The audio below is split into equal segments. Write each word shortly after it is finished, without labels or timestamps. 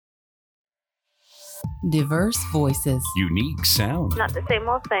Diverse voices. Unique sound. Not the same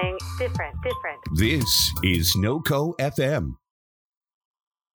old thing, different. This is NoCo FM.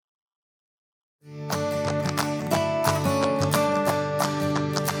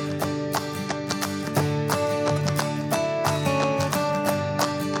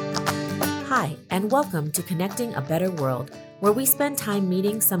 Hi, and welcome to Connecting a Better World, where we spend time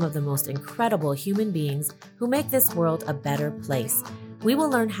meeting some of the most incredible human beings who make this world a better place. We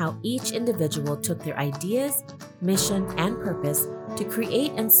will learn how each individual took their ideas, mission, and purpose to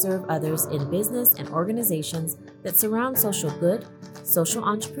create and serve others in business and organizations that surround social good, social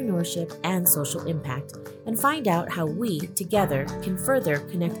entrepreneurship, and social impact, and find out how we, together, can further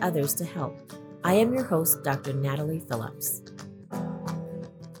connect others to help. I am your host, Dr. Natalie Phillips.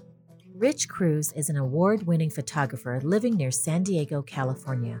 Rich Cruz is an award-winning photographer living near San Diego,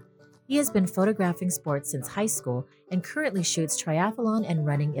 California. He has been photographing sports since high school and currently shoots triathlon and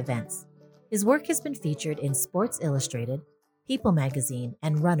running events. His work has been featured in Sports Illustrated, People Magazine,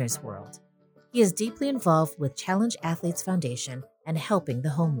 and Runner's World. He is deeply involved with Challenge Athletes Foundation and helping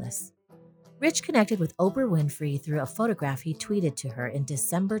the homeless. Rich connected with Oprah Winfrey through a photograph he tweeted to her in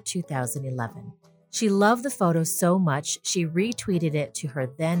December 2011. She loved the photo so much, she retweeted it to her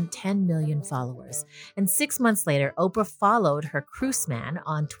then 10 million followers. And 6 months later, Oprah followed her Cruiseman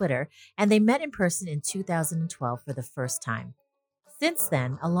on Twitter, and they met in person in 2012 for the first time. Since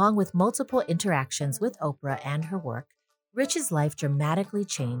then, along with multiple interactions with Oprah and her work, Rich's life dramatically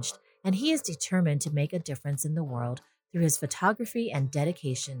changed, and he is determined to make a difference in the world through his photography and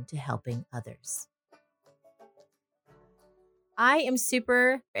dedication to helping others. I am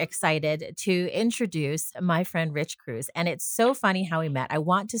super excited to introduce my friend Rich Cruz, and it's so funny how we met. I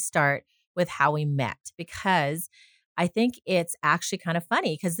want to start with how we met because I think it's actually kind of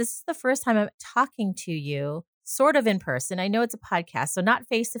funny because this is the first time I'm talking to you sort of in person. I know it's a podcast, so not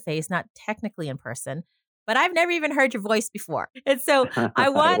face-to-face, not technically in person, but I've never even heard your voice before. And so I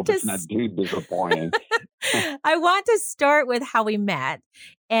want to not too disappointing. I want to start with how we met.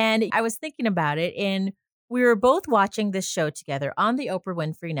 And I was thinking about it we were both watching this show together on the Oprah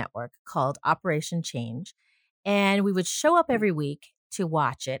Winfrey Network called Operation Change. And we would show up every week to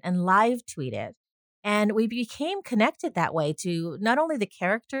watch it and live tweet it. And we became connected that way to not only the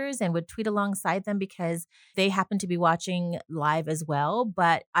characters and would tweet alongside them because they happened to be watching live as well.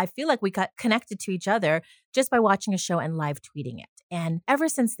 But I feel like we got connected to each other just by watching a show and live tweeting it. And ever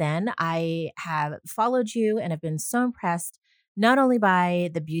since then, I have followed you and have been so impressed not only by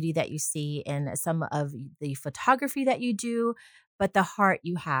the beauty that you see in some of the photography that you do, but the heart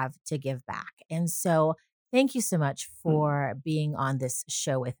you have to give back. And so thank you so much for being on this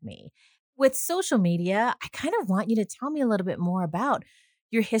show with me. With social media, I kind of want you to tell me a little bit more about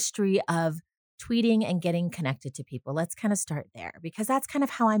your history of tweeting and getting connected to people. Let's kind of start there because that's kind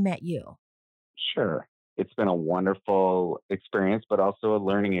of how I met you. Sure. It's been a wonderful experience, but also a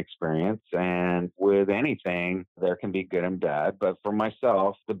learning experience. And with anything, there can be good and bad. But for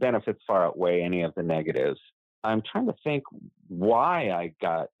myself, the benefits far outweigh any of the negatives. I'm trying to think why I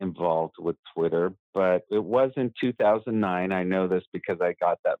got involved with Twitter, but it was in 2009. I know this because I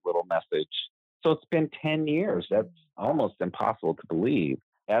got that little message. So it's been 10 years. That's almost impossible to believe.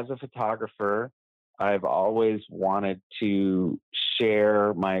 As a photographer, I've always wanted to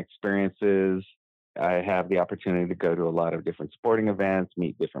share my experiences. I have the opportunity to go to a lot of different sporting events,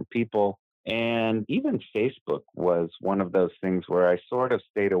 meet different people. And even Facebook was one of those things where I sort of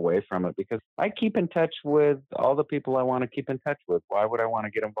stayed away from it because I keep in touch with all the people I want to keep in touch with. Why would I want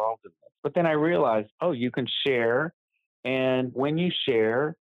to get involved in this? But then I realized, you can share. And when you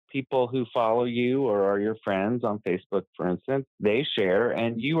share, people who follow you or are your friends on Facebook, for instance, they share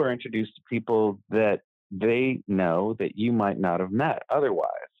and you are introduced to people that they know that you might not have met otherwise.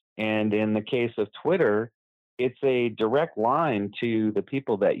 And in the case of Twitter, it's a direct line to the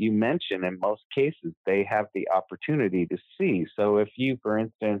people that you mention. In most cases, they have the opportunity to see. So if you, for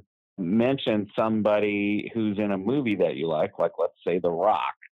instance, mention somebody who's in a movie that you like let's say The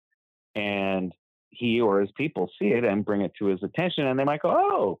Rock, and he or his people see it and bring it to his attention, and they might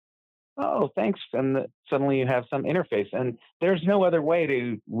go, oh, thanks. And suddenly you have some interface. And there's no other way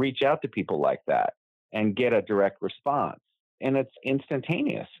to reach out to people like that and get a direct response. And it's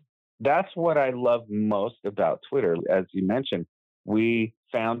instantaneous. That's what I love most about Twitter. As you mentioned, we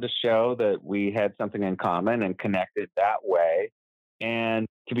found a show that we had something in common and connected that way. And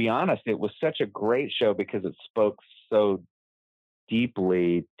to be honest, it was such a great show because it spoke so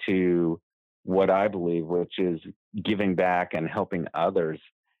deeply to what I believe, which is giving back and helping others.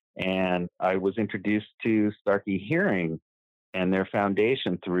 And I was introduced to Starkey Hearing and their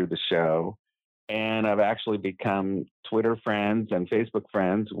foundation through the show. And I've actually become Twitter friends and Facebook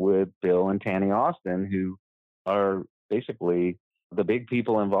friends with Bill and Tanny Austin, who are basically the big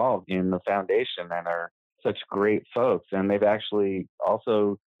people involved in the foundation and are such great folks. And they've actually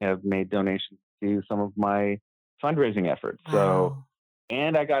also have made donations to some of my fundraising efforts. Wow. So,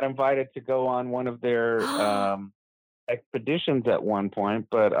 and I got invited to go on one of their expeditions at one point,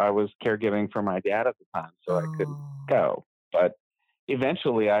 but I was caregiving for my dad at the time, so I couldn't go. But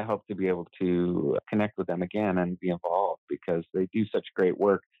eventually I hope to be able to connect with them again and be involved because they do such great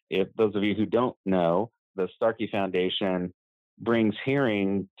work. If those of you who don't know, the Starkey Foundation brings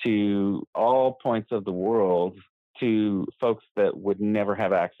hearing to all points of the world to folks that would never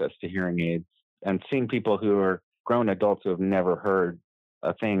have access to hearing aids, and seeing people who are grown adults who have never heard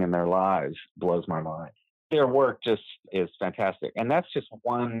a thing in their lives blows my mind. Their work just is fantastic. And that's just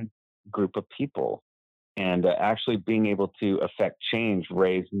one group of people. And actually being able to affect change,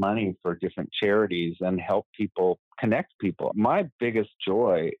 raise money for different charities and help people, connect people. My biggest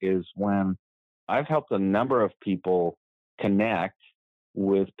joy is when I've helped a number of people connect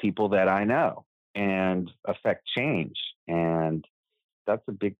with people that I know and affect change. And that's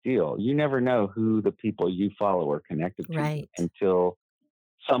a big deal. You never know who the people you follow are connected to Right. until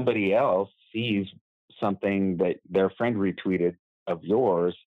somebody else sees something that their friend retweeted of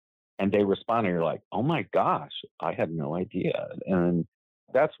yours and they respond and you're like, oh my gosh, I had no idea. And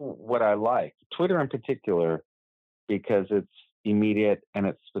that's what I like. Twitter in particular, because it's immediate and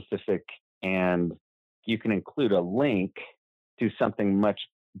it's specific and you can include a link to something much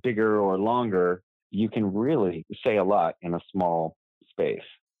bigger or longer. You can really say a lot in a small space.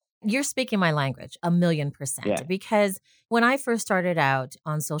 You're speaking my language 1,000,000%. Yeah. Because when I first started out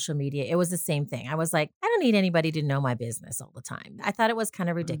on social media, it was the same thing. I was like, I don't need anybody to know my business all the time. I thought it was kind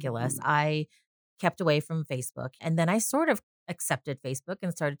of ridiculous. I kept away from Facebook. And then I sort of accepted Facebook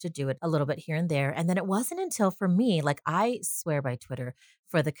and started to do it a little bit here and there. And then it wasn't until for me, like I swear by Twitter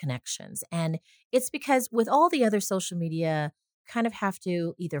for the connections. And it's because with all the other social media, kind of have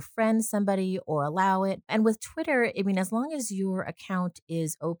to either friend somebody or allow it. And with Twitter, I mean, as long as your account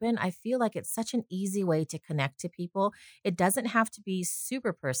is open, I feel like it's such an easy way to connect to people. It doesn't have to be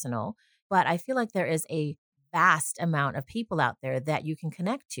super personal, but I feel like there is a vast amount of people out there that you can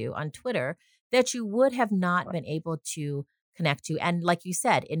connect to on Twitter that you would have not been able to connect to. And like you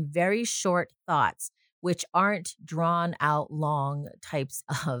said, in very short thoughts, which aren't drawn out long types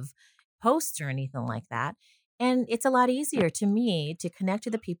of posts or anything like that. And it's a lot easier to me to connect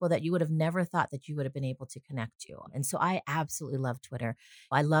to the people that you would have never thought that you would have been able to connect to. And so I absolutely love Twitter.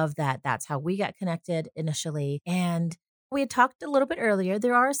 I love that that's how we got connected initially. And we had talked a little bit earlier.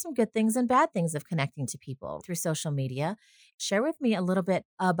 There are some good things and bad things of connecting to people through social media. Share with me a little bit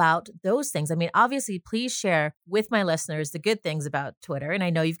about those things. I mean, obviously, please share with my listeners the good things about Twitter. And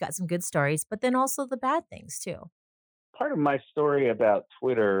I know you've got some good stories, but then also the bad things too. Part of my story about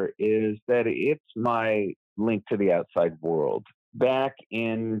Twitter is that it's my link to the outside world. Back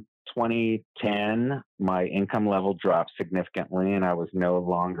in 2010, my income level dropped significantly and I was no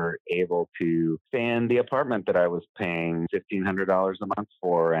longer able to stay in the apartment that I was paying $1,500 a month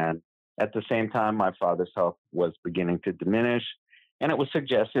for. And at the same time, my father's health was beginning to diminish. And it was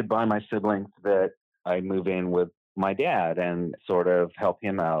suggested by my siblings that I move in with my dad and sort of help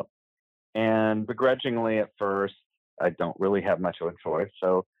him out. And begrudgingly at first, I don't really have much of a choice.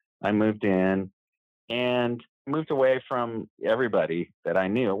 So I moved in and moved away from everybody that I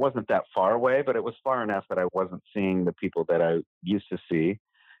knew. It wasn't that far away, but it was far enough that I wasn't seeing the people that I used to see.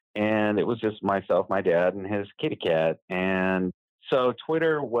 And it was just myself, my dad, and his kitty cat. And so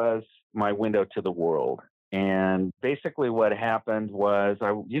Twitter was my window to the world. And basically what happened was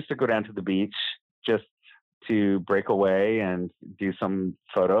I used to go down to the beach just to break away and do some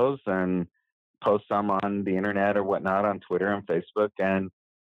photos and post some on the internet or whatnot on Twitter and Facebook. And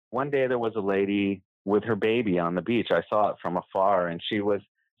one day there was a lady with her baby on the beach. I saw it from afar and she was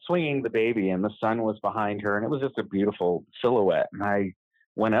swinging the baby and the sun was behind her and it was just a beautiful silhouette. And I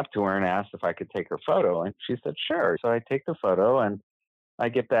went up to her and asked if I could take her photo and she said, sure. So I take the photo and I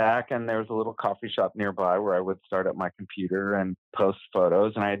get back and there was a little coffee shop nearby where I would start up my computer and post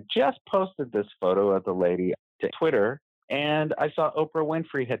photos. And I had just posted this photo of the lady to Twitter and I saw Oprah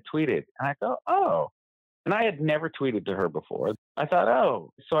Winfrey had tweeted and I go, oh. And I had never tweeted to her before. I thought,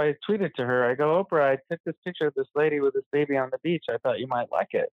 oh, so I tweeted to her. I go, Oprah, I took this picture of this lady with this baby on the beach. I thought you might like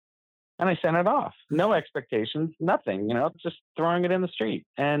it. And I sent it off. No expectations, nothing, just throwing it in the street.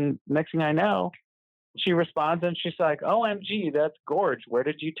 And next thing I know, she responds and she's like, OMG, that's gorge. Where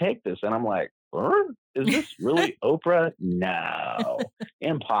did you take this? And I'm like, is this really Oprah? No,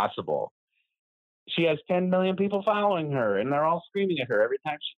 impossible. She has 10 million people following her, and they're all screaming at her every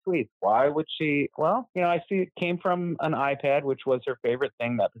time she tweets. Why would she? Well, I see it came from an iPad, which was her favorite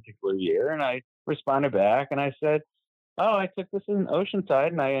thing that particular year. And I responded back and I said, oh, I took this in Oceanside,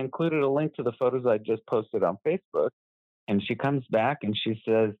 and I included a link to the photos I just posted on Facebook. And she comes back and she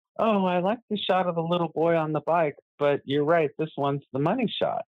says, oh, I like the shot of the little boy on the bike, but you're right, this one's the money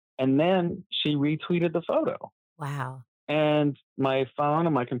shot. And then she retweeted the photo. Wow. And my phone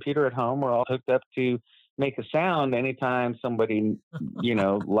and my computer at home were all hooked up to make a sound anytime somebody,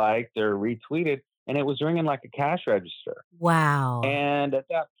 liked or retweeted. And it was ringing like a cash register. Wow. And at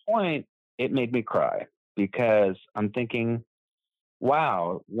that point, it made me cry because I'm thinking,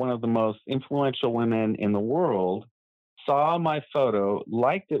 wow, one of the most influential women in the world saw my photo,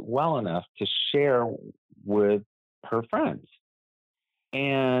 liked it well enough to share with her friends.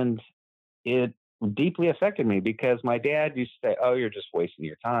 And it deeply affected me because my dad used to say, oh, you're just wasting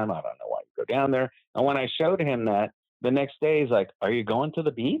your time. I don't know why you go down there. And when I showed him that, the next day he's like, are you going to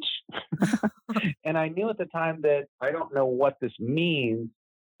the beach? And I knew at the time that I don't know what this means,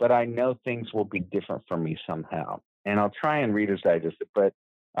 but I know things will be different for me somehow. And I'll try and Reader's Digest it, but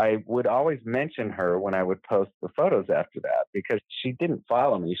I would always mention her when I would post the photos after that because she didn't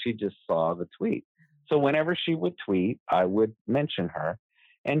follow me. She just saw the tweet. So whenever she would tweet, I would mention her.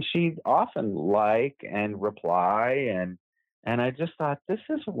 And she'd often like and reply. And I just thought, this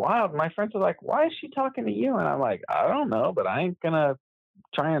is wild. My friends are like, why is she talking to you? And I'm like, I don't know, but I ain't going to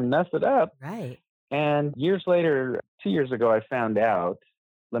try and mess it up. Right. And years later, 2 years ago, I found out,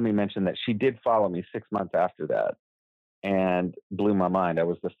 let me mention that she did follow me 6 months after that. And blew my mind. I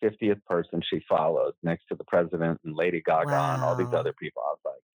was the 50th person she followed next to the president and Lady Gaga and all these other people. I was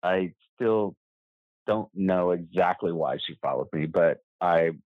like, I still don't know exactly why she followed me, but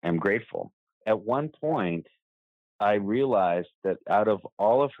I am grateful. At one point, I realized that out of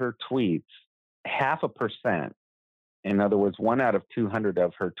all of her tweets, 0.5%, in other words, 1 out of 200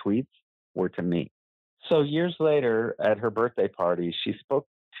 of her tweets were to me. So years later, at her birthday party, she spoke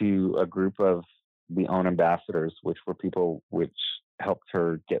to a group of the OWN ambassadors, which were people which helped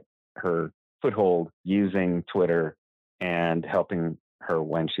her get her foothold using Twitter and helping her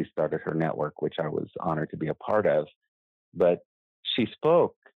when she started her network, which I was honored to be a part of. But she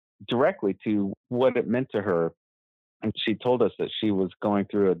spoke directly to what it meant to her. And she told us that she was going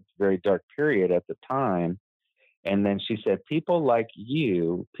through a very dark period at the time. And then she said, people like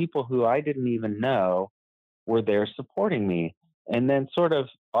you, people who I didn't even know, were there supporting me. And then sort of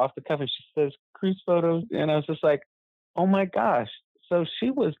off the cuff, and she says, cruise photos. And I was just like, oh my gosh. So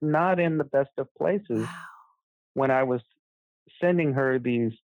she was not in the best of places when I was sending her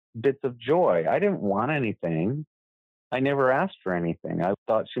these bits of joy. I didn't want anything. I never asked for anything. I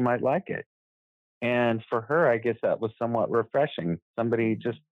thought she might like it. And for her, I guess that was somewhat refreshing. Somebody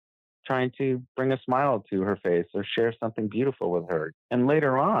just trying to bring a smile to her face or share something beautiful with her. And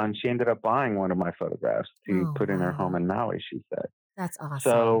later on, she ended up buying one of my photographs to put in her home in Maui, she said. That's awesome.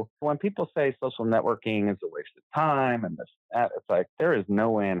 So when people say social networking is a waste of time and this and that, it's like, there is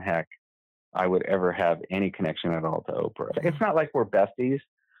no way in heck I would ever have any connection at all to Oprah. It's not like we're besties.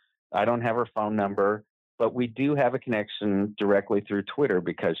 I don't have her phone number, but we do have a connection directly through Twitter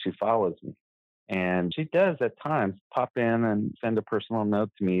because she follows me. And she does at times pop in and send a personal note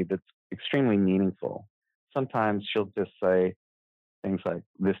to me that's extremely meaningful. Sometimes she'll just say things like,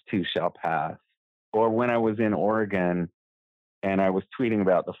 this too shall pass. Or when I was in Oregon and I was tweeting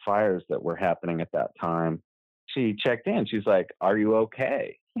about the fires that were happening at that time, she checked in. She's like, are you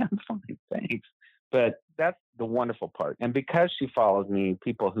okay? Yeah, I'm fine, thanks. But that's the wonderful part. And because she follows me,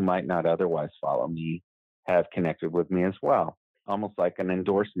 people who might not otherwise follow me have connected with me as well. Almost like an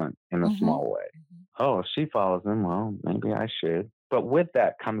endorsement in a small way. Oh, if she follows him, well, maybe I should. But with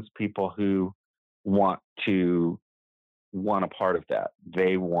that comes people who want a part of that.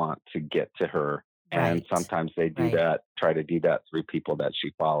 They want to get to her. And sometimes they do that, try to do that through people that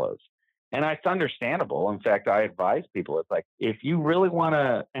she follows. And it's understandable. In fact, I advise people, it's like, if you really want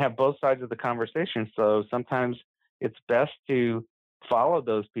to have both sides of the conversation, so sometimes it's best to follow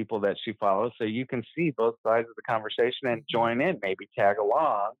those people that she follows so you can see both sides of the conversation and join in, maybe tag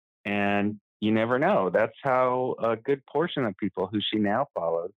along. And you never know. That's how a good portion of people who she now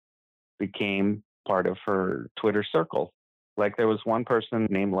follows became part of her Twitter circle. Like there was one person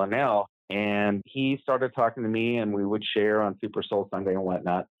named Linnell, and he started talking to me, and we would share on Super Soul Sunday and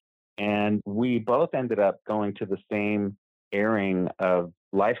whatnot. And we both ended up going to the same airing of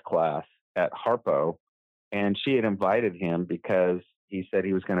Life Class at Harpo. And she had invited him because he said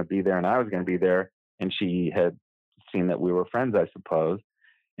he was going to be there and I was going to be there. And she had seen that we were friends, I suppose.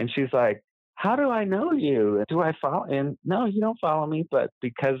 And she's like, how do I know you? Do I follow? And no, you don't follow me. But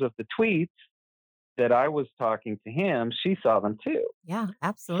because of the tweets, that I was talking to him, she saw them too. Yeah,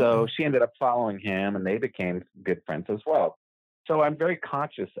 So absolutely. she ended up following him and they became good friends as well. So I'm very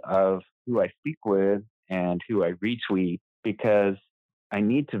conscious of who I speak with and who I retweet because I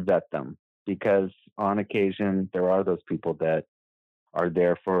need to vet them because on occasion there are those people that are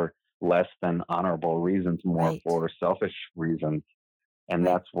there for less than honorable reasons, more Right. for selfish reasons. And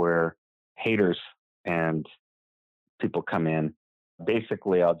Right. that's where haters and people come in.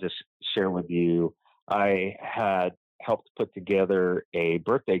 Basically, I'll just share with you, I had helped put together a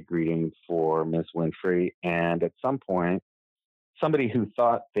birthday greeting for Miss Winfrey. And at some point, somebody who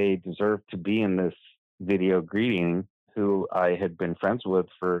thought they deserved to be in this video greeting, who I had been friends with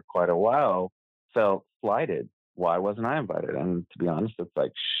for quite a while, felt slighted. Why wasn't I invited? And to be honest, it's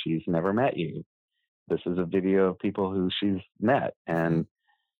like, she's never met you. This is a video of people who she's met. Mhm. And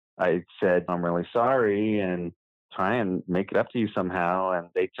I said, I'm really sorry and try and make it up to you somehow. And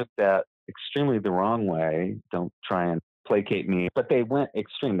they took that extremely the wrong way. Don't try and placate me. But they went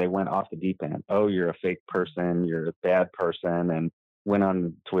extreme. They went off the deep end. Oh, you're a fake person. You're a bad person. And went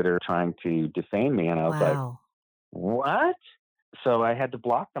on Twitter trying to defame me. And I was like, Wow. what? So I had to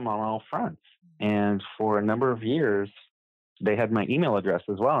block them on all fronts. And for a number of years, they had my email address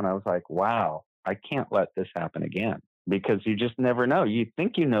as well. And I was like, wow, I can't let this happen again because you just never know. You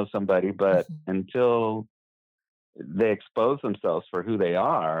think you know somebody, but Mhm. until they expose themselves for who they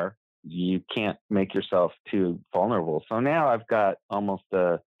are, you can't make yourself too vulnerable. So now I've got almost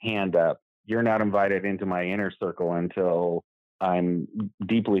a hand up. You're not invited into my inner circle until I'm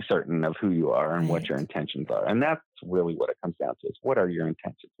deeply certain of who you are and what Right. your intentions are. And that's really what it comes down to is what are your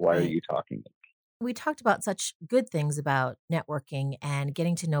intentions? Why are Right. you talking to me? We talked about such good things about networking and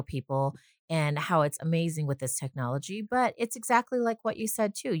getting to know people and how it's amazing with this technology, but it's exactly like what you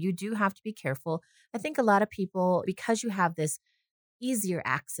said too. You do have to be careful. I think a lot of people, because you have this easier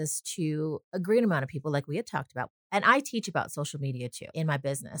access to a great amount of people, like we had talked about. And I teach about social media too in my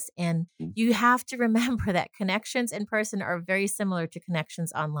business. And you have to remember that connections in person are very similar to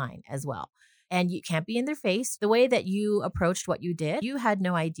connections online as well. And you can't be in their face. The way that you approached what you did, you had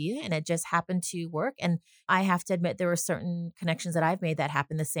no idea and it just happened to work. And I have to admit, there were certain connections that I've made that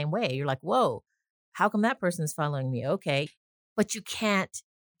happened the same way. You're like, whoa, how come that person's following me? Okay. But you can't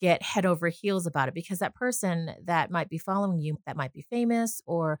get head over heels about it because that person that might be following you, that might be famous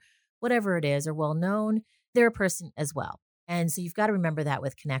or whatever it is or well known, they're a person as well. And so you've got to remember that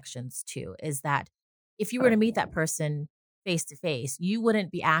with connections too, is that if you were to Right. meet that person face to face, you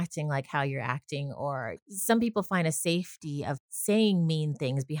wouldn't be acting like how you're acting. Or some people find a safety of saying mean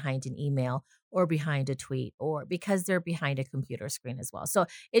things behind an email or behind a tweet or because they're behind a computer screen as well. So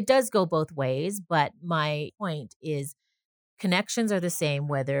it does go both ways. But my point is connections are the same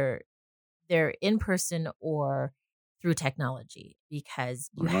whether they're in person or through technology because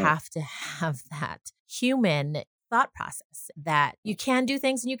you Right. have to have that human thought process that you can do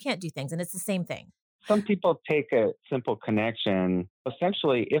things and you can't do things. And it's the same thing. Some people take a simple connection.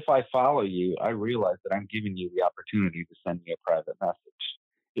 Essentially, if I follow you, I realize that I'm giving you the opportunity to send me a private message.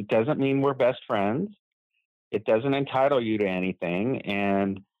 It doesn't mean we're best friends. It doesn't entitle you to anything.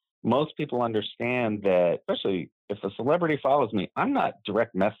 And most people understand that, especially if a celebrity follows me, I'm not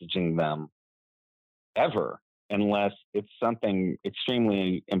direct messaging them ever unless it's something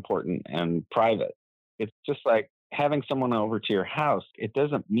extremely important and private. It's just like having someone over to your house. It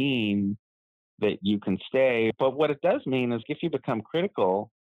doesn't mean that you can stay. But what it does mean is if you become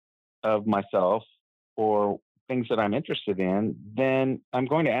critical of myself or things that I'm interested in, then I'm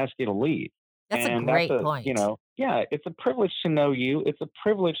going to ask you to leave. That's a And that's great point. yeah, it's a privilege to know you. It's a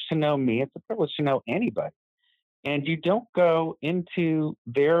privilege to know me. It's a privilege to know anybody. And you don't go into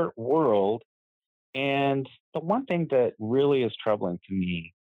their world. And the one thing that really is troubling to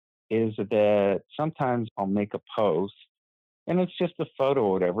me is that sometimes I'll make a post and it's just a photo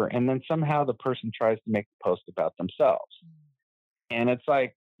or whatever. And then somehow the person tries to make a post about themselves. And it's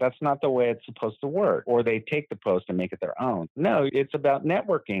like, that's not the way it's supposed to work. Or they take the post and make it their own. No, it's about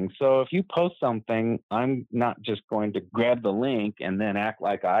networking. So if you post something, I'm not just going to grab the link and then act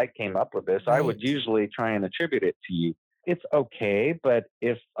like I came up with this. I would Right. usually try and attribute it to you. It's okay. But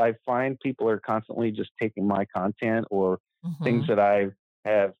if I find people are constantly just taking my content or things Hmm. that I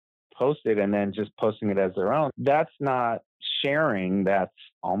have posted and then just posting it as their own, that's not sharing. That's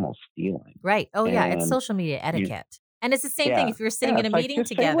almost stealing. Right. Oh, yeah. It's And social media you, etiquette. And it's the same thing yeah, if you're sitting in a it's like meeting just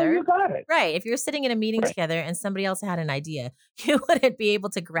say where you together. got it. Right. If you're sitting in a meeting Right. together and somebody else had an idea, you wouldn't be able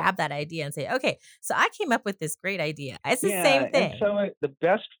to grab that idea and say, okay, so I came up with this great idea. It's the Yeah, same and thing. so the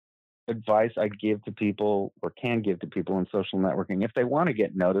best advice I give to people or can give to people in social networking, if they want to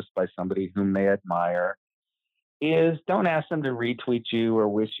get noticed by somebody whom they admire, is don't ask them to retweet you or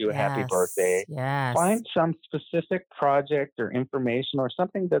wish you a happy birthday. Yes. Find some specific project or information or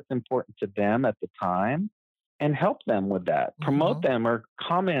something that's important to them at the time and help them with that. Promote them or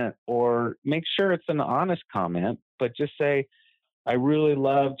comment or make sure it's an honest comment, but just say, I really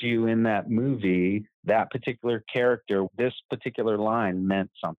loved you in that movie. That particular character, this particular line meant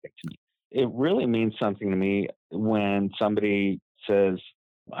something to me. It really means something to me when somebody says,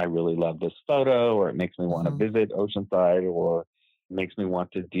 I really love this photo, or it makes me want to visit Oceanside, or makes me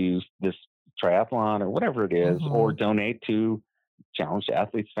want to do this triathlon, or whatever it is, or donate to Challenged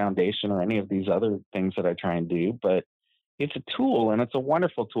Athletes Foundation or any of these other things that I try and do. But it's a tool, and it's a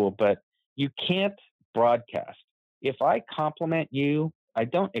wonderful tool, but you can't broadcast. If I compliment you, I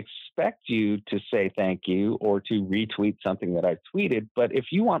don't expect you to say thank you or to retweet something that I tweeted. But if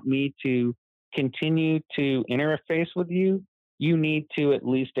you want me to continue to interface with you, you need to at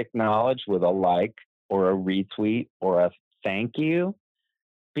least acknowledge with a like or a retweet or a thank you.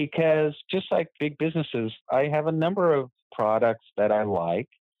 Because just like big businesses, I have a number of products that I like,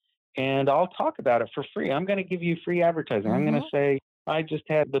 and I'll talk about it for free. I'm going to give you free advertising. I'm going to say, I just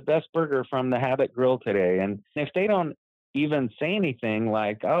had the best burger from the Habit Grill today. And if they don't even say anything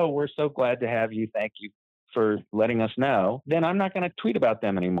like, oh, we're so glad to have you, thank you for letting us know, then I'm not going to tweet about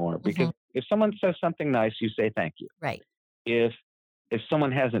them anymore. Because if someone says something nice, you say thank you. Right. If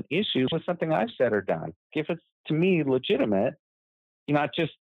someone has an issue with something I've said or done, if it's to me legitimate, you're not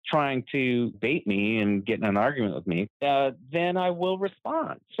just trying to bait me and get in an argument with me, then I will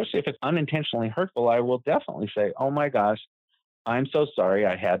respond. Especially if it's unintentionally hurtful, I will definitely say, oh my gosh, I'm so sorry.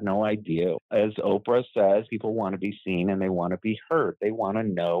 I had no idea. As Oprah says, people want to be seen and they want to be heard. They want to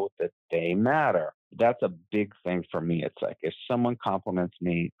know that they matter. That's a big thing for me. It's like if someone compliments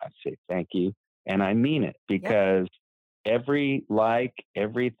me, I say thank you. And I mean it, because every like,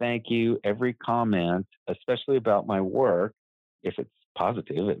 every thank you, every comment, especially about my work, if it's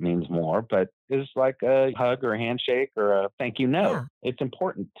positive, it means more, but it's like a hug or a handshake or a thank you note. Yeah. It's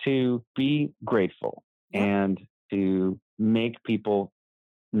important to be grateful and to make people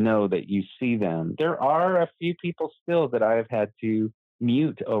know that you see them. There are a few people still that I have had to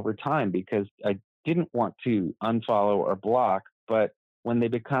mute over time because I didn't want to unfollow or block, but when they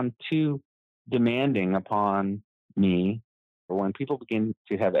become too demanding upon me, or when people begin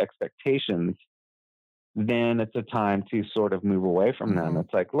to have expectations, then it's a time to sort of move away from them.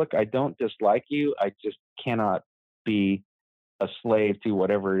 It's like, look, I don't dislike you. I just cannot be a slave to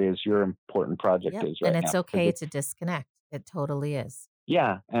whatever it is your important project is right now. And it's okay to disconnect. It totally is.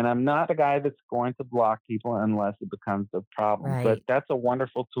 Yeah. And I'm not the guy that's going to block people unless it becomes a problem. Right. But that's a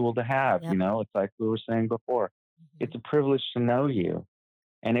wonderful tool to have. You know, it's like we were saying before. It's a privilege to know you.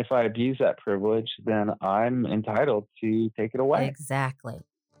 And if I abuse that privilege, then I'm entitled to take it away. Exactly.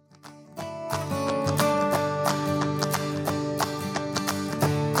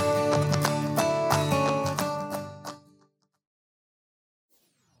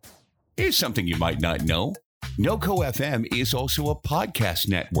 Here's something you might not know. NoCo FM is also a podcast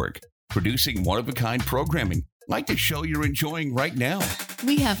network, producing one-of-a-kind programming, like the show you're enjoying right now.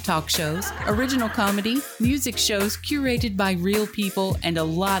 We have talk shows, original comedy, music shows curated by real people, and a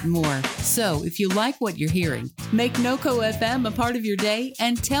lot more. So if you like what you're hearing, make NoCo FM a part of your day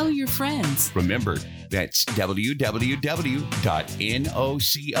and tell your friends. Remember, that's www.noco.fm.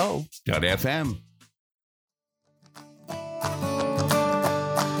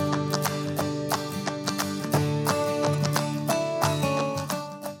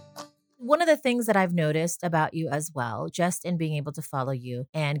 One of the things that I've noticed about you as well, just in being able to follow you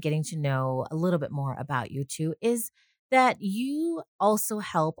and getting to know a little bit more about you too, is that you also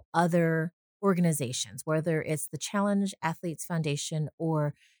help other organizations, whether it's the Challenged Athletes Foundation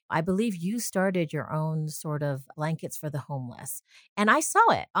or I believe you started your own sort of blankets for the homeless. And I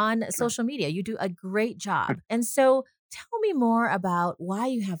saw it on social media. You do a great job. And so tell me more about why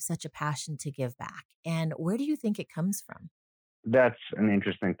you have such a passion to give back and where do you think it comes from? That's an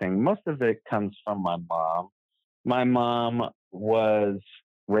interesting thing. Most of it comes from my mom. My mom was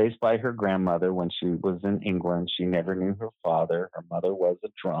raised by her grandmother when she was in England. She never knew her father. Her mother was a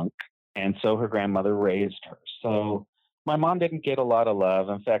drunk. And so her grandmother raised her. So my mom didn't get a lot of love.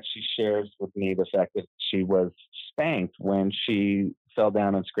 In fact, she shares with me the fact that she was spanked when she fell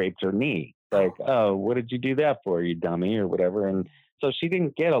down and scraped her knee. Like, oh, what did you do that for, you dummy, or whatever. And so she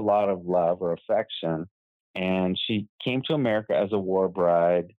didn't get a lot of love or affection. And she came to America as a war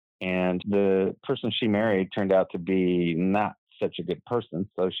bride, and the person she married turned out to be not such a good person.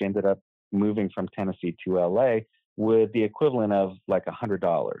 So she ended up moving from Tennessee to LA with the equivalent of like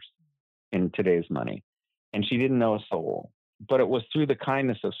 $100 in today's money. And she didn't know a soul. But it was through the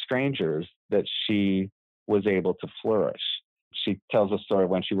kindness of strangers that she was able to flourish. She tells a story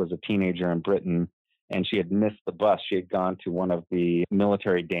when she was a teenager in Britain and she had missed the bus. She had gone to one of the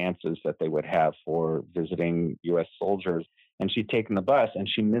military dances that they would have for visiting U.S. soldiers. And she'd taken the bus and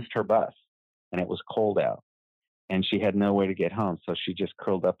she missed her bus and it was cold out. And she had no way to get home. So she just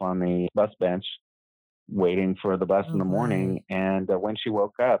curled up on the bus bench waiting for the bus in the morning. And when she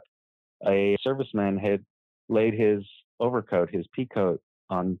woke up, a serviceman had laid his overcoat, his pea coat,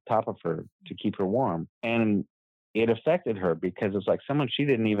 on top of her to keep her warm. And it affected her because it's like someone she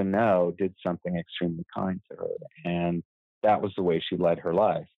didn't even know did something extremely kind to her. And that was the way she led her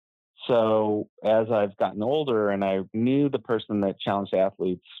life. So as I've gotten older and I knew the person that Challenged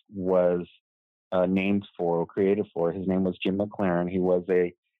Athletes was named for or created for, his name was Jim McLaren. He was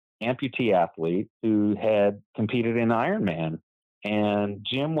a amputee athlete who had competed in Ironman. And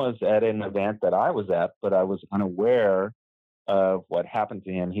Jim was at an event that I was at, but I was unaware of what happened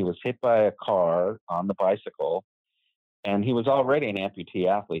to him. He was hit by a car on the bicycle, and he was already an amputee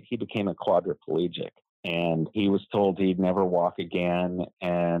athlete. He became a quadriplegic, and he was told he'd never walk again.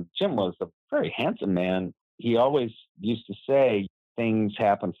 And Jim was a very handsome man. He always used to say things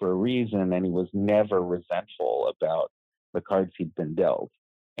happen for a reason, and he was never resentful about the cards he'd been dealt.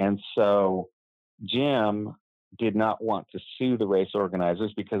 And so Jim did not want to sue the race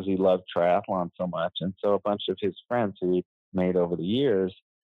organizers because he loved triathlon so much. And so a bunch of his friends who he made over the years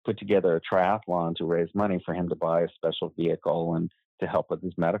put together a triathlon to raise money for him to buy a special vehicle and to help with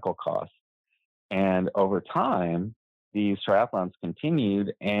his medical costs. And over time, these triathlons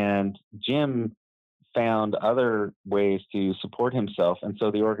continued, and Jim found other ways to support himself. And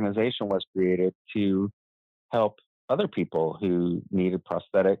so the organization was created to help other people who needed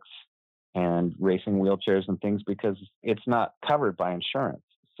prosthetics and racing wheelchairs and things because it's not covered by insurance.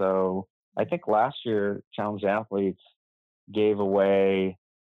 So I think last year, Challenged Athletes gave away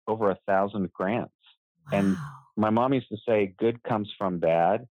over 1,000 grants. Wow. And my mom used to say, good comes from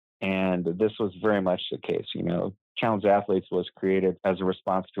bad. And this was very much the case. You know, Challenged Athletes was created as a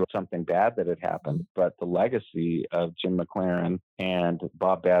response to something bad that had happened. But the legacy of Jim McLaren and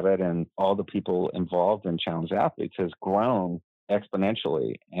Bob Babbitt and all the people involved in Challenged Athletes has grown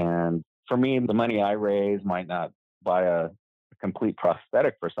exponentially. And for me, the money I raise might not buy a complete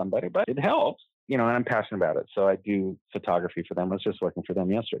prosthetic for somebody, but it helps. You know, and I'm passionate about it. So I do photography for them. I was just working for them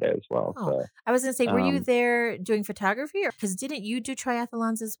yesterday as well. Oh, So, I was going to say, were you there doing photography? Because didn't you do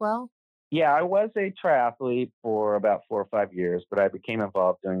triathlons as well? yeah, I was a triathlete for about 4 or 5 years, but I became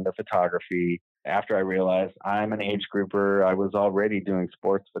involved doing the photography after I realized I'm an age grouper. I was already doing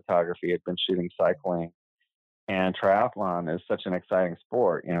sports photography. I'd been shooting cycling, and triathlon is such an exciting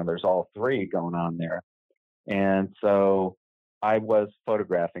sport. You know, there's all three going on there. And so I was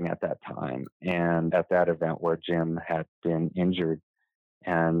photographing at that time and at that event where Jim had been injured.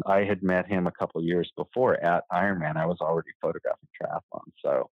 And I had met him a couple of years before at Ironman. I was already photographing triathlon.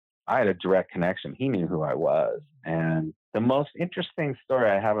 So I had a direct connection. He knew who I was. And the most interesting story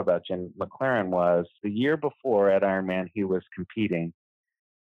I have about Jim McLaren was the year before at Ironman, he was competing.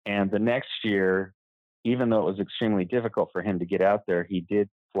 And the next year, even though it was extremely difficult for him to get out there, he did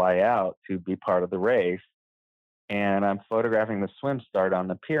fly out to be part of the race. And I'm photographing the swim start on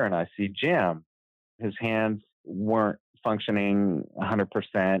the pier, and I see Jim. His hands weren't functioning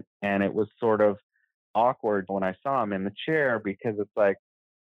 100%, and it was sort of awkward when I saw him in the chair because it's like,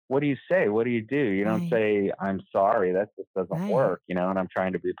 what do you say? What do you do? You don't say, I'm sorry. That just doesn't work, you know, and I'm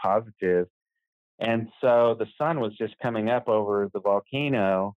trying to be positive. And so the sun was just coming up over the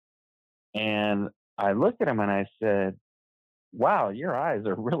volcano, and I looked at him and I said, wow, your eyes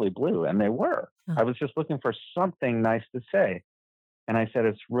are really blue. And they were. I was just looking for something nice to say. And I said,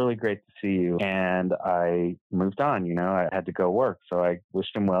 it's really great to see you. And I moved on, you know, I had to go work. So I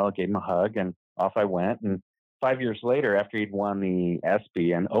wished him well, gave him a hug, and off I went. And 5 years later, after he'd won the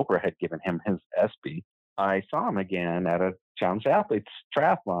ESPY and Oprah had given him his ESPY, I saw him again at a Challenged Athletes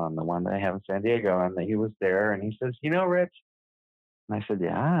triathlon, the one they have in San Diego. And he was there and he says, you know, Rich? And I said,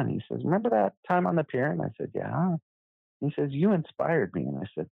 yeah. And he says, remember that time on the pier? And I said, yeah. He says, you inspired me. And I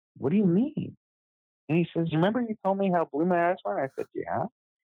said, what do you mean? And he says, remember you told me how blue my eyes were? And I said, yeah.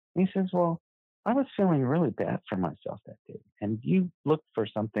 And he says, well, I was feeling really bad for myself that day. And you looked for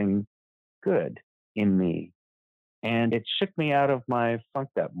something good in me. And it shook me out of my funk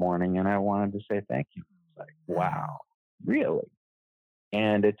that morning. And I wanted to say thank you. It's like, wow, really?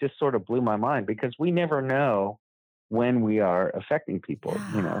 And it just sort of blew my mind because we never know when we are affecting people,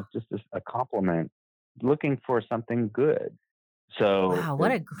 you know, just as a compliment, looking for something good. So wow,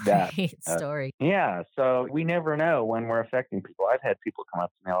 what a great story. Yeah. So we never know when we're affecting people. I've had people come up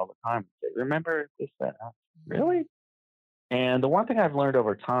to me all the time and say, remember this, that? Really? And the one thing I've learned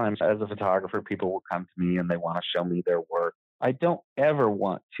over time as a photographer, people will come to me and they want to show me their work. I don't ever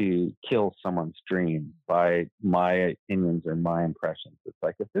want to kill someone's dream by my opinions or my impressions. It's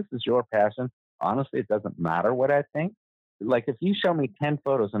like, if this is your passion, honestly, it doesn't matter what I think. Like, if you show me 10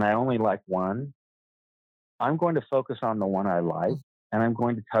 photos and I only like one, I'm going to focus on the one I like, and I'm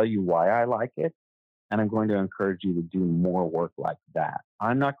going to tell you why I like it. And I'm going to encourage you to do more work like that.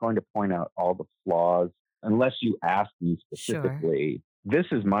 I'm not going to point out all the flaws unless you ask me specifically, This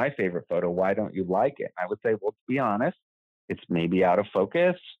is my favorite photo. Why don't you like it? I would say, well, to be honest, it's maybe out of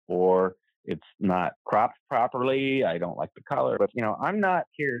focus, or it's not cropped properly. I don't like the color. But, I'm not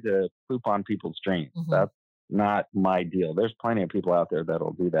here to poop on people's dreams. Mm-hmm. That's not my deal. There's plenty of people out there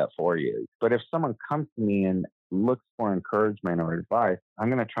that'll do that for you. But if someone comes to me and looks for encouragement or advice, I'm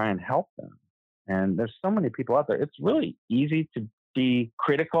going to try and help them. And there's so many people out there. It's really easy to be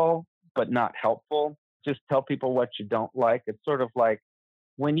critical, but not helpful. Just tell people what you don't like. It's sort of like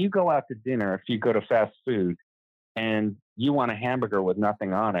when you go out to dinner, if you go to fast food and you want a hamburger with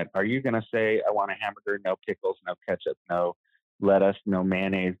nothing on it, are you going to say, I want a hamburger, no pickles, no ketchup, no lettuce, no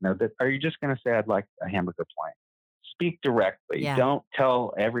mayonnaise, no this? Are you just going to say, I'd like a hamburger plain? Speak directly. Yeah. Don't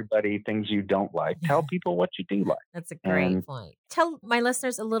tell everybody things you don't like. Tell people what you do like. That's a great point. Tell my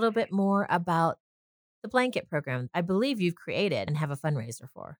listeners a little bit more about the blanket program I believe you've created and have a fundraiser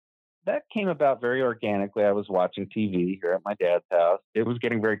for. That came about very organically. I was watching TV here at my dad's house. It was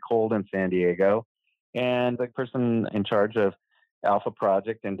getting very cold in San Diego. And the person in charge of Alpha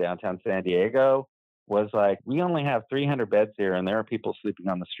Project in downtown San Diego was like, we only have 300 beds here, and there are people sleeping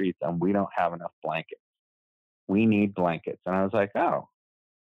on the streets, and we don't have enough blankets. We need blankets. And I was like, oh.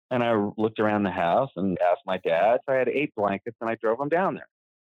 And I looked around the house and asked my dad. So I had 8 blankets, and I drove them down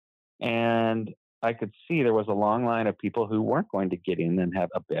there. And I could see there was a long line of people who weren't going to get in and have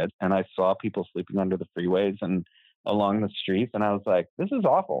a bed. And I saw people sleeping under the freeways and along the streets. And I was like, this is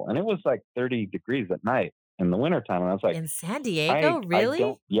awful. And it was like 30 degrees at night in the wintertime. And I was like, in San Diego,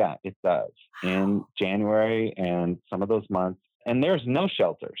 really? Yeah, it does. In January and some of those months. And there's no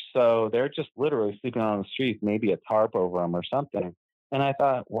shelter. So they're just literally sleeping on the streets, maybe a tarp over them or something. And I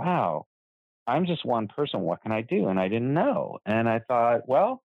thought, wow, I'm just one person. What can I do? And I didn't know. And I thought,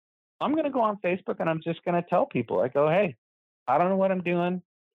 well, I'm going to go on Facebook and I'm just going to tell people. I go, hey, I don't know what I'm doing.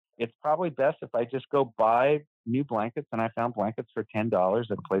 It's probably best if I just go buy new blankets. And I found blankets for $10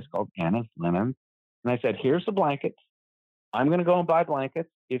 at a place called Anna's Linens. And I said, here's the blankets. I'm going to go and buy blankets.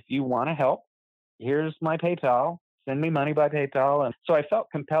 If you want to help, here's my PayPal. Send me money by PayPal. And so I felt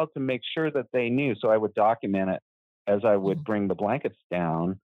compelled to make sure that they knew. So I would document it as I would bring the blankets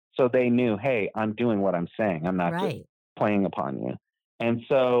down. So they knew, hey, I'm doing what I'm saying. I'm not just playing upon you. And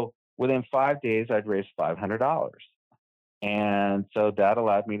so within 5 days, I'd raised $500. And so that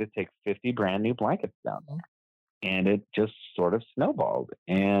allowed me to take 50 brand new blankets down there. And it just sort of snowballed.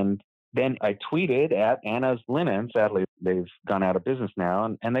 And then I tweeted at Anna's Linen. Sadly, they've gone out of business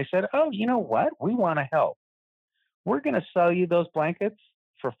now. And they said, oh, you know what? We want to help. We're going to sell you those blankets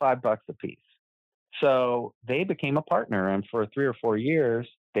for $5 a piece. So they became a partner. And for 3 or 4 years,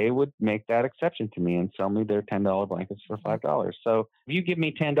 they would make that exception to me and sell me their $10 blankets for $5. So if you give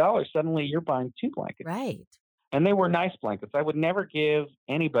me $10, suddenly you're buying 2 blankets. Right. And they were nice blankets. I would never give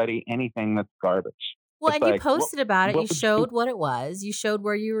anybody anything that's garbage. Well, it's and like, you posted about it. You showed you... what it was. You showed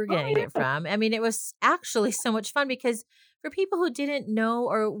where you were getting it from. I mean, it was actually so much fun because for people who didn't know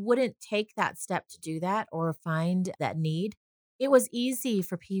or wouldn't take that step to do that or find that need, it was easy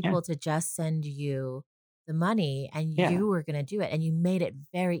for people to just send you the money and you were going to do it. And you made it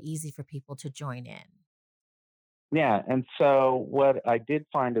very easy for people to join in. Yeah. And so what I did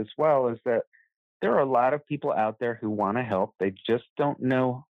find as well is that there are a lot of people out there who want to help. They just don't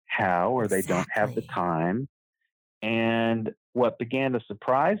know how, or they don't have the time. And what began to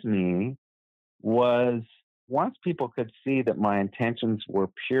surprise me was once people could see that my intentions were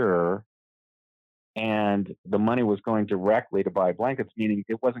pure and the money was going directly to buy blankets, meaning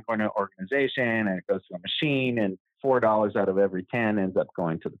it wasn't going to an organization and it goes to a machine and $4 out of every 10 ends up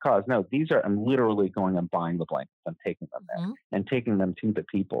going to the cause. No, I'm literally going and buying the blankets and taking them there and taking them to the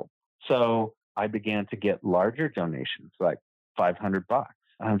people. So I began to get larger donations, like $500.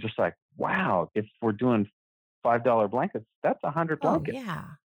 And I'm just like, wow, if we're doing $5 blankets, that's 100 blankets. Oh, yeah.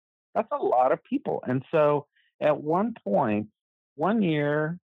 That's a lot of people. And so at one point, one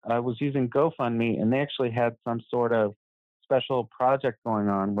year, I was using GoFundMe, and they actually had some sort of special project going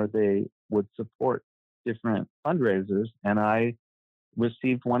on where they would support different fundraisers. And I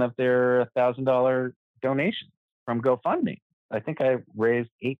received one of their $1,000 donations from GoFundMe. I think I raised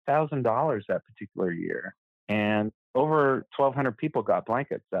 $8,000 that particular year. And over 1,200 people got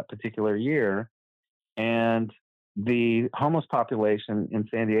blankets that particular year. And The homeless population in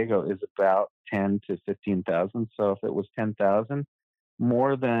San Diego is about 10 to 15,000. So if it was 10,000,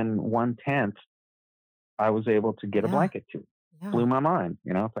 more than 1/10, I was able to get a Yeah. blanket to. Yeah. Blew my mind.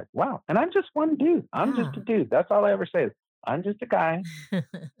 It's like, wow. And I'm just one dude. I'm just a Yeah. dude. That's all I ever say is, I'm just a guy.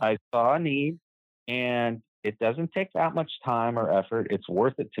 I saw a need, and it doesn't take that much time or effort. It's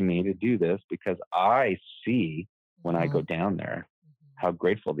worth it to me to do this because I see when I go Mhm. down there how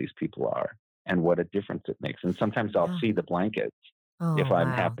grateful these people are and what a difference it makes. And sometimes I'll Yeah. see the blankets Oh, if I'm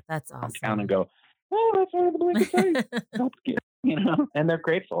wow. happy That's downtown and awesome. go, oh, that's where the blankets are. Help get, and they're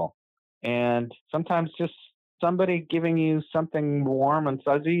grateful. And sometimes just somebody giving you something warm and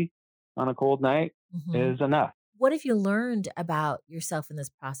fuzzy on a cold night Mhm. is enough. What have you learned about yourself in this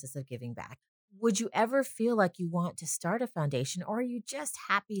process of giving back? Would you ever feel like you want to start a foundation, or are you just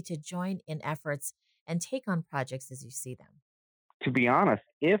happy to join in efforts and take on projects as you see them? To be honest,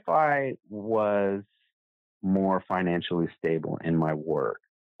 if I was more financially stable in my work,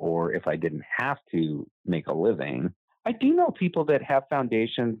 or if I didn't have to make a living, I do know people that have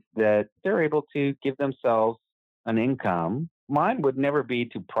foundations that they're able to give themselves an income. Mine would never be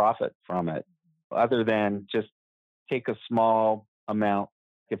to profit from it, other than just take a small amount.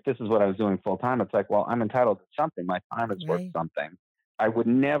 If this is what I was doing full time, it's like, well, I'm entitled to something. My time is worth Right. something. I would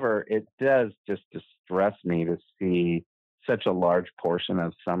never, it does just distress me to see such a large portion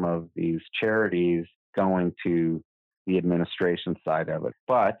of some of these charities going to the administration side of it.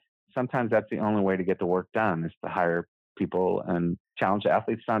 But sometimes that's the only way to get the work done is to hire people. And Challenge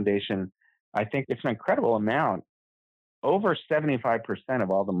Athletes Foundation, I think it's an incredible amount. Over 75%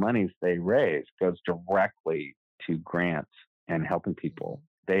 of all the monies they raise goes directly to grants and helping people.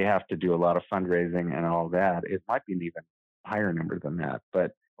 They have to do a lot of fundraising and all that. It might be an even higher number than that.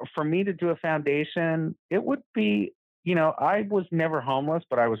 But for me to do a foundation, it would be, I was never homeless,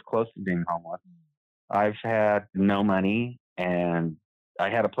 but I was close to being homeless. I've had no money, and I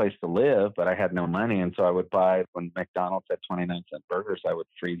had a place to live, but I had no money. And so I would buy, when McDonald's had 29-cent burgers, I would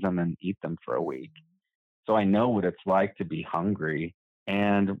freeze them and eat them for a week. So I know what it's like to be hungry.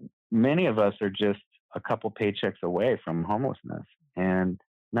 And many of us are just a couple paychecks away from homelessness. And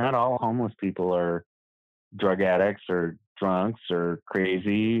not all homeless people are drug addicts or drunks or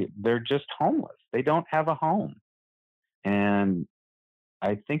crazy. They're just homeless. They don't have a home. And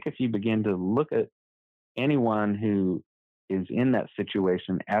I think if you begin to look at anyone who is in that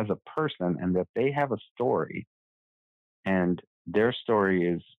situation as a person and that they have a story and their story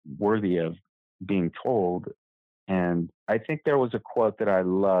is worthy of being told. And I think there was a quote that I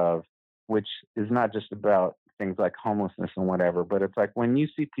love, which is not just about things like homelessness and whatever, but it's like when you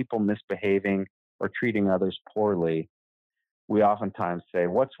see people misbehaving or treating others poorly, we oftentimes say,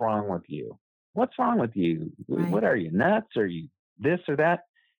 what's wrong with you? What's wrong with you? Right. What are you, nuts? Are you this or that?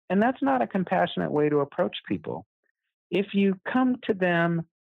 And that's not a compassionate way to approach people. If you come to them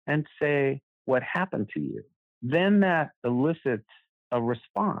and say, what happened to you? Then that elicits a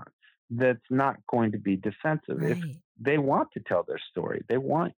response that's not going to be defensive. If Right. they want to tell their story, they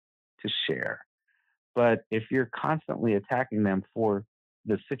want to share. But if you're constantly attacking them for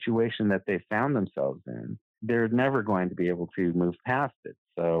the situation that they found themselves in, they're never going to be able to move past it.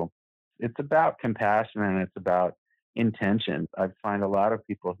 So it's about compassion and it's about intention. I find a lot of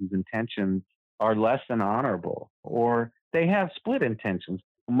people whose intentions are less than honorable or they have split intentions.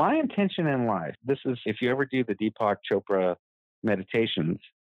 My intention in life, this is if you ever do the Deepak Chopra meditations,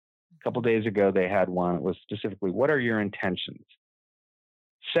 a couple days ago they had one. It was specifically, what are your intentions?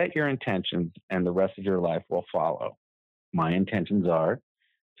 Set your intentions and the rest of your life will follow. My intentions are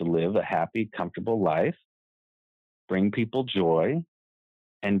to live a happy, comfortable life, bring people joy,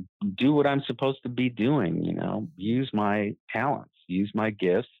 and do what I'm supposed to be doing, use my talents, use my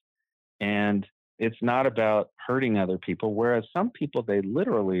gifts. And it's not about hurting other people. Whereas some people, they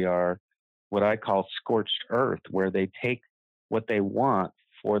literally are what I call scorched earth, where they take what they want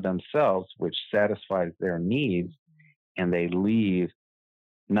for themselves, which satisfies their needs, and they leave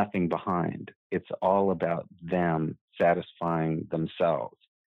nothing behind. It's all about them satisfying themselves.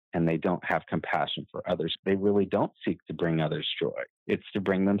 And they don't have compassion for others. They really don't seek to bring others joy. It's to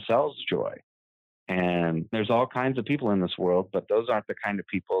bring themselves joy. And there's all kinds of people in this world, but those aren't the kind of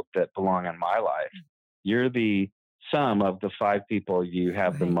people that belong in my life. You're the sum of the 5 people you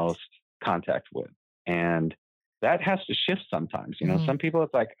have the Right. most contact with. And that has to shift sometimes. Mhm. Some people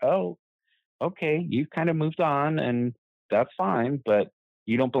it's like, oh, okay, you kind of moved on and that's fine, but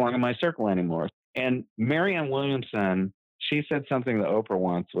you don't belong in my circle anymore. And Marianne Williamson, she said something to Oprah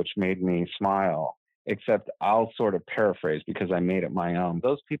once, which made me smile, except I'll sort of paraphrase because I made it my own.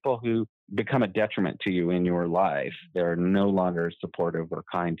 Those people who become a detriment to you in your life, they're no longer supportive or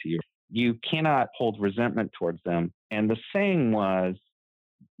kind to you. you cannot hold resentment towards them. And the saying was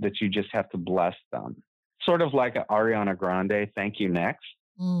that you just have to bless them. Sort of like Ariana Grande, thank you next.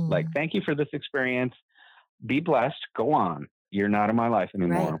 Like, thank you for this experience. Be blessed. Go on. You're not in my life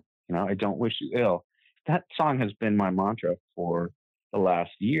anymore. Right. You know, I don't wish you ill. That song has been my mantra for the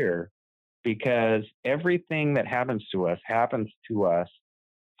last year, because everything that happens to us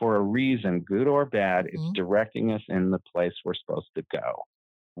for a reason, good or bad. It's directing us in the place we're supposed to go.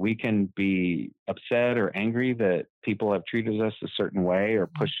 We can be upset or angry that people have treated us a certain way or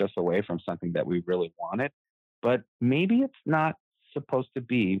pushed us away from something that we really wanted, but maybe it's not supposed to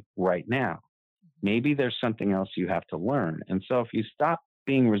be right now. Maybe there's something else you have to learn. And so if you stop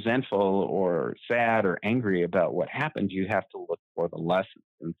being resentful or sad or angry about what happened, you have to look for the lessons.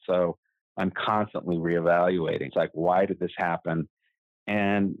 And so I'm constantly reevaluating. It's like, why did this happen?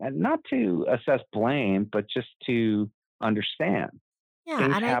 And not to assess blame, but just to understand. Yeah.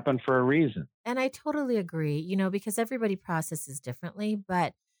 Things And happen for a reason. I totally agree, because everybody processes differently,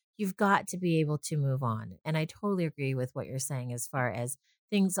 but you've got to be able to move on. And I totally agree with what you're saying as far as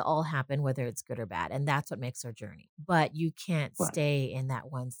things all happen, whether it's good or bad. And that's what makes our journey. But you can't Right. stay in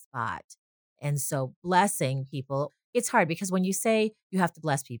that one spot. And so blessing people, it's hard because when you say you have to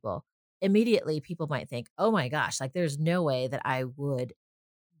bless people, immediately people might think, oh my gosh, like there's no way that I would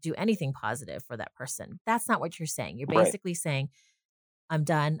do anything positive for that person. That's not what you're saying. You're Right. basically saying, I'm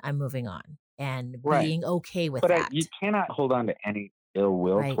done, I'm moving on, and Right. being okay with But that. you cannot hold on to any ill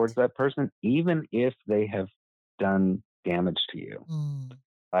will Right. towards that person, even if they have done damage to you.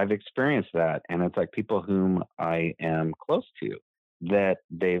 I've experienced that. And it's like people whom I am close to, that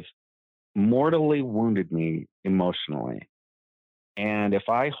they've mortally wounded me emotionally. And if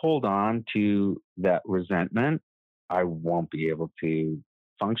I hold on to that resentment, I won't be able to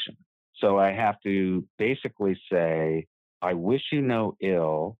function. So I have to basically say, I wish you no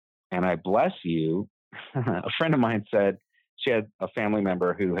ill and I bless you. A friend of mine said she had a family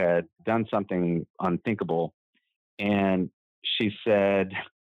member who had done something unthinkable. And she said,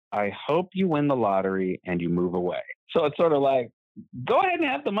 I hope you win the lottery and you move away. So it's sort of like, go ahead and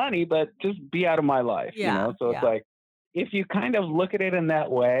have the money, but just be out of my life. Yeah, You know? So it's like, if you kind of look at it in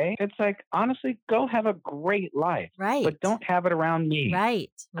that way, it's like, honestly, go have a great life, Right. but don't have it around me.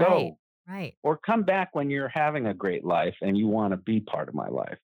 Right. Go. Right. Or come back when you're having a great life and you want to be part of my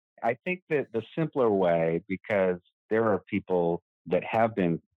life. I think that the simpler way, because there are people that have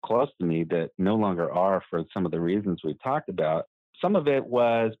been close to me that no longer are for some of the reasons we've talked about. Some of it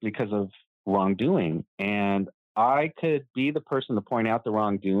was because of wrongdoing. And I could be the person to point out the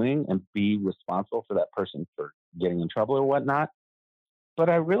wrongdoing and be responsible for that person for getting in trouble or whatnot. But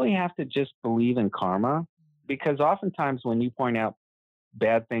I really have to just believe in karma, because oftentimes when you point out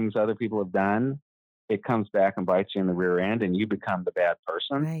bad things other people have done, it comes back and bites you in the rear end and you become the bad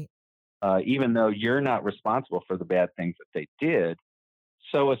person, Right. even though you're not responsible for the bad things that they did.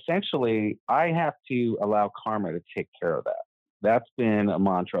 So essentially, I have to allow karma to take care of that. That's been a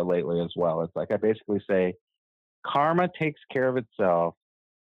mantra lately as well. It's like I basically say, karma takes care of itself.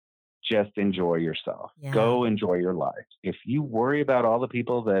 Just enjoy yourself. Yeah. Go enjoy your life. If you worry about all the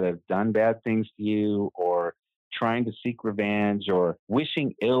people that have done bad things to you or trying to seek revenge or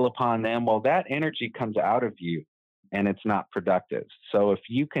wishing ill upon them, well, that energy comes out of you and it's not productive. So if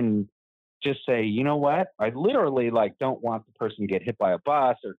you can just say, you know what, I literally don't want the person to get hit by a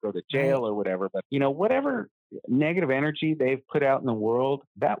bus or go to jail or whatever, but whatever negative energy they've put out in the world,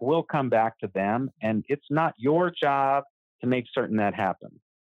 that will come back to them. And it's not your job to make certain that happens.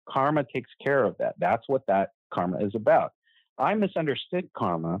 Karma takes care of that. That's what that karma is about. I misunderstood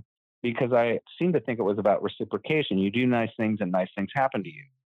karma because I seem to think it was about reciprocation. You do nice things and nice things happen to you.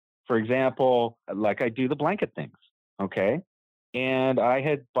 For example, like I do the blanket things, okay? And I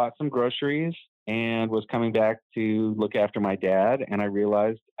had bought some groceries and was coming back to look after my dad, and I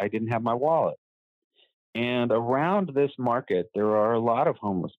realized I didn't have my wallet. And around this market, there are a lot of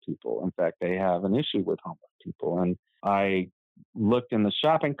homeless people. In fact, they have an issue with homeless people. And I looked in the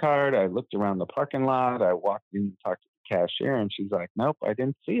shopping cart. I looked around the parking lot. I walked in and talked to the cashier, and she's like, nope, I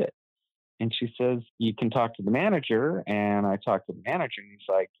didn't see it. And she says, you can talk to the manager. And I talked to the manager, and he's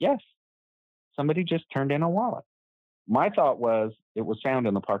like, yes, somebody just turned in a wallet. My thought was it was found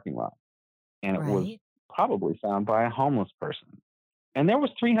in the parking lot, and it was probably found by a homeless person. And there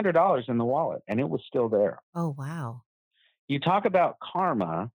was $300 in the wallet, and it was still there. Oh, wow. You talk about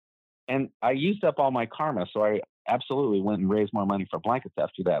karma, and I used up all my karma, so I absolutely went and raised more money for blankets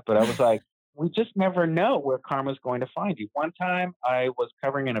after that. But I was like, we just never know where karma is going to find you. One time I was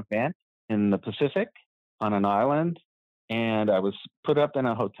covering an event in the Pacific on an island, and I was put up in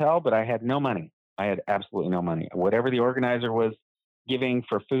a hotel, but I had no money. I had absolutely no money. Whatever the organizer was giving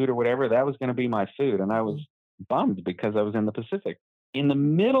for food or whatever, that was going to be my food. And I was bummed because I was in the Pacific. In the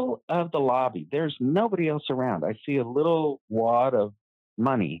middle of the lobby, there's nobody else around. I see a little wad of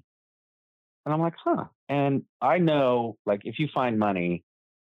money. And I'm like, huh. And I know, like, if you find money,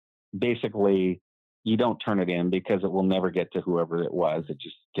 basically you don't turn it in because it will never get to whoever it was. It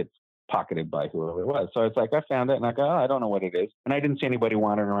just gets pocketed by whoever it was. So it's like, I found it and I go, oh, I don't know what it is. And I didn't see anybody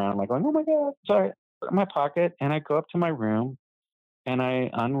wandering around like going, oh my God. So I put it in my pocket and I go up to my room and I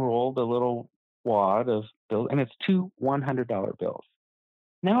unrolled a little wad of bills, and it's two $100 bills.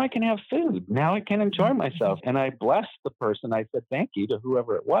 Now I can have food. Now I can enjoy myself. And I blessed the person. I said thank you to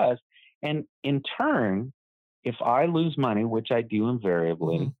whoever it was. And in turn, if I lose money, which I do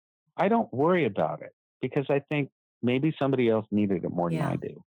invariably, I don't worry about it because I think maybe somebody else needed it more than I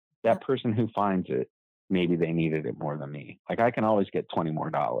do. That person who finds it, maybe they needed it more than me. Like I can always get $20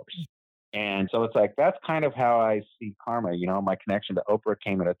 more. And so it's like, that's kind of how I see karma. You know, my connection to Oprah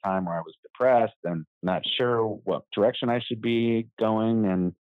came at a time where I was depressed and not sure what direction I should be going.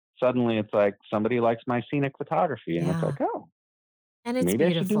 And suddenly it's like somebody likes my scenic photography. And it's like, oh, and it's maybe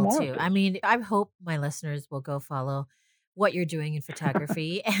beautiful I should do more too. I mean, I hope my listeners will go follow what you're doing in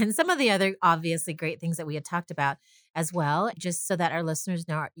photography and some of the other obviously great things that we had talked about as well, just so that our listeners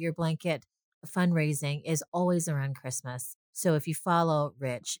know your blanket fundraising is always around Christmas. So if you follow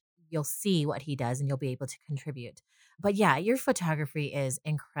Rich, you'll see what he does and you'll be able to contribute. But yeah, your photography is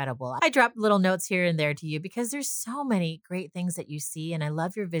incredible. I dropped little notes here and there to you because there's so many great things that you see. And I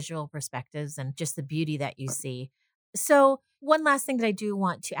love your visual perspectives and just the beauty that you see. So one last thing that I do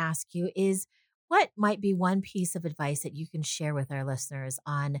want to ask you is, what might be one piece of advice that you can share with our listeners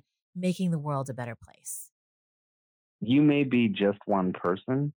on making the world a better place? You may be just one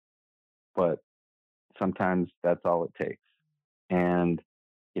person, but sometimes that's all it takes. And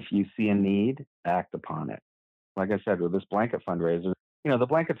if you see a need, act upon it. Like I said, with this blanket fundraiser, you know, the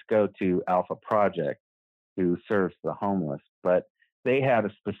blankets go to Alpha Project, who serves the homeless, but they had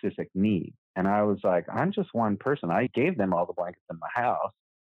a specific need. And I was like, I'm just one person. I gave them all the blankets in my house.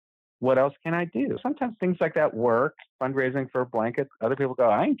 What else can I do? Sometimes things like that work, fundraising for blankets. Other people go,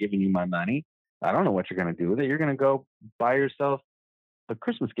 I ain't giving you my money. I don't know what you're going to do with it. You're going to go buy yourself a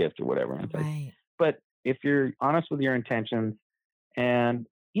Christmas gift or whatever. And it's like, but if you're honest with your intentions, and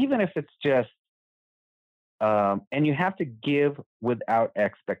even if it's just, and you have to give without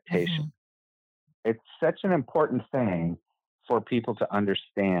expectation. It's such an important thing for people to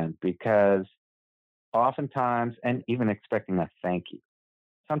understand, because oftentimes, and even expecting a thank you,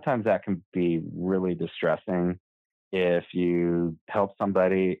 sometimes that can be really distressing if you help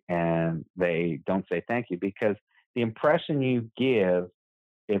somebody and they don't say thank you, because the impression you give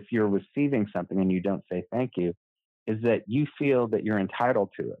if you're receiving something and you don't say thank you is that you feel that you're entitled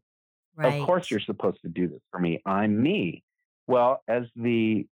to it. Of course you're supposed to do this for me. I'm me. Well, as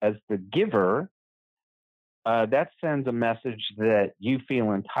the giver, that sends a message that you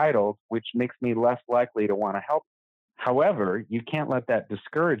feel entitled, which makes me less likely to want to help. However, you can't let that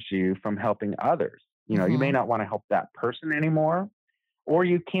discourage you from helping others. You know, you may not want to help that person anymore, or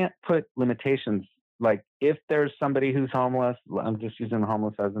you can't put limitations. Like if there's somebody who's homeless, I'm just using the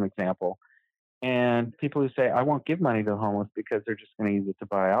homeless as an example, and people who say, I won't give money to the homeless because they're just going to use it to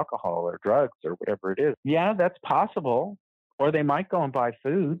buy alcohol or drugs or whatever it is. Yeah, that's possible. Or they might go and buy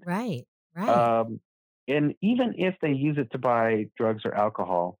food. Right. And even if they use it to buy drugs or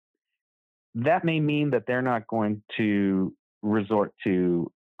alcohol, that may mean that they're not going to resort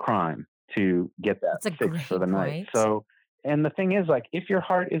to crime to get that fixed for the night. So, and the thing is, like, if your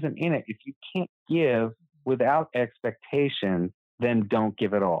heart isn't in it, if you can't give without expectation, then don't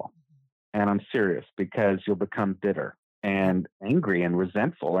give at all. And I'm serious, because you'll become bitter and angry and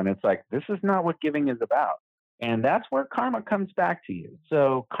resentful. And it's like, this is not what giving is about. And that's where karma comes back to you.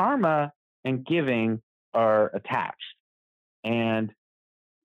 So karma and giving are attached. And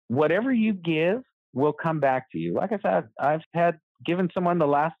whatever you give will come back to you. Like I said, I've had given someone the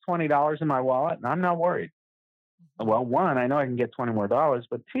last $20 in my wallet, and I'm not worried. Well, one, I know I can get $20 more,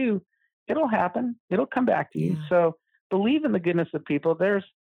 but two, it'll happen. It'll come back to you. So believe in the goodness of people. There's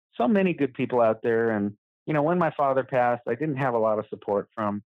so many good people out there. And, you know, when my father passed, I didn't have a lot of support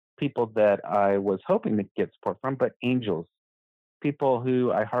from people that I was hoping to get support from, but angels, people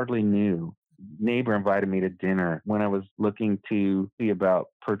who I hardly knew. Neighbor invited me to dinner when I was looking to see about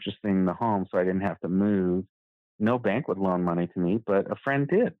purchasing the home so I didn't have to move. No bank would loan money to me, but a friend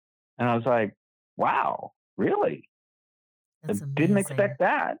did. And I was like, wow, really? I didn't expect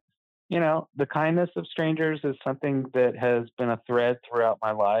that. You know, the kindness of strangers is something that has been a thread throughout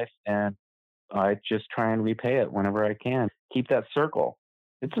my life, and I just try and repay it whenever I can. Keep that circle.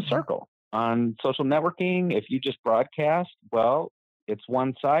 It's a circle. On social networking, if you just broadcast, well, it's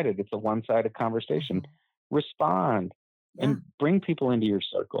one-sided. It's a one-sided conversation. Respond and bring people into your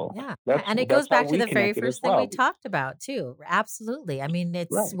circle. Yeah. And it goes back to the very first thing we talked about too. Absolutely. I mean,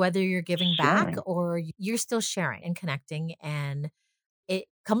 it's whether you're giving back or you're still sharing and connecting, and it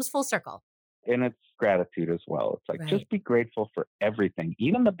comes full circle. And it's gratitude as well. It's like, just be grateful for everything,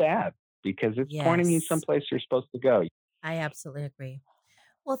 even the bad, because it's pointing you someplace you're supposed to go. I absolutely agree.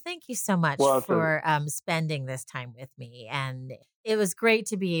 Well, thank you so much for spending this time with me. And it was great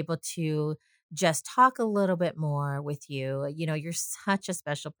to be able to just talk a little bit more with you. You know, you're such a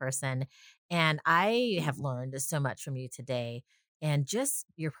special person. And I have learned so much from you today, and just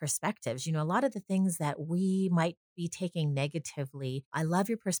your perspectives. You know, a lot of the things that we might be taking negatively, I love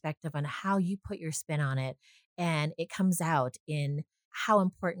your perspective on how you put your spin on it. And it comes out in how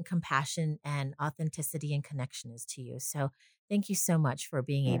important compassion and authenticity and connection is to you. So thank you so much for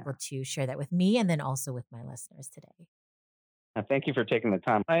being able to share that with me, and then also with my listeners today. Thank you for taking the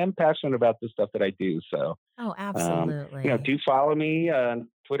time. I am passionate about the stuff that I do. So, absolutely. Do follow me on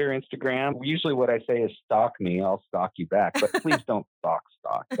Twitter, Instagram. Usually what I say is stalk me. I'll stalk you back, but please don't stalk.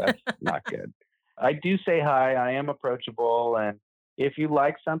 That's not good. I do say hi. I am approachable. And if you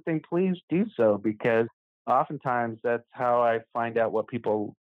like something, please do so, because oftentimes that's how I find out what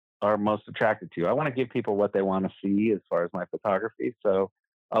people are most attracted to. I want to give people what they want to see as far as my photography. So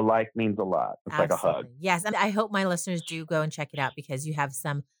a like means a lot. It's like a hug. Yes. And I hope my listeners do go and check it out, because you have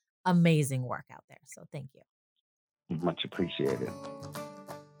some amazing work out there. So thank you. Much appreciated.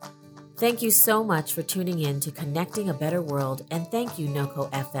 Thank you so much for tuning in to Connecting a Better World. And thank you,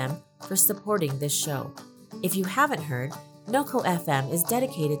 NOCO FM, for supporting this show. If you haven't heard, NOCO FM is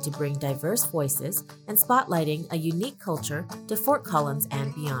dedicated to bring diverse voices and spotlighting a unique culture to Fort Collins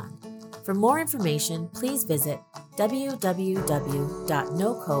and beyond. For more information, please visit www.noco.fm.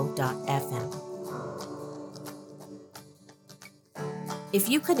 If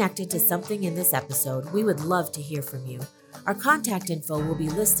you connected to something in this episode, we would love to hear from you. Our contact info will be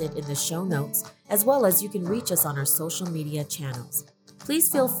listed in the show notes, as well as you can reach us on our social media channels. Please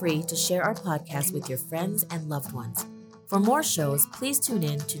feel free to share our podcast with your friends and loved ones. For more shows, please tune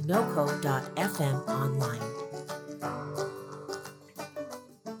in to noco.fm online.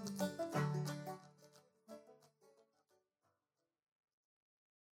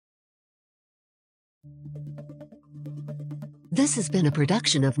 This has been a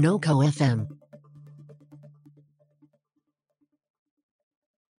production of NOCO FM.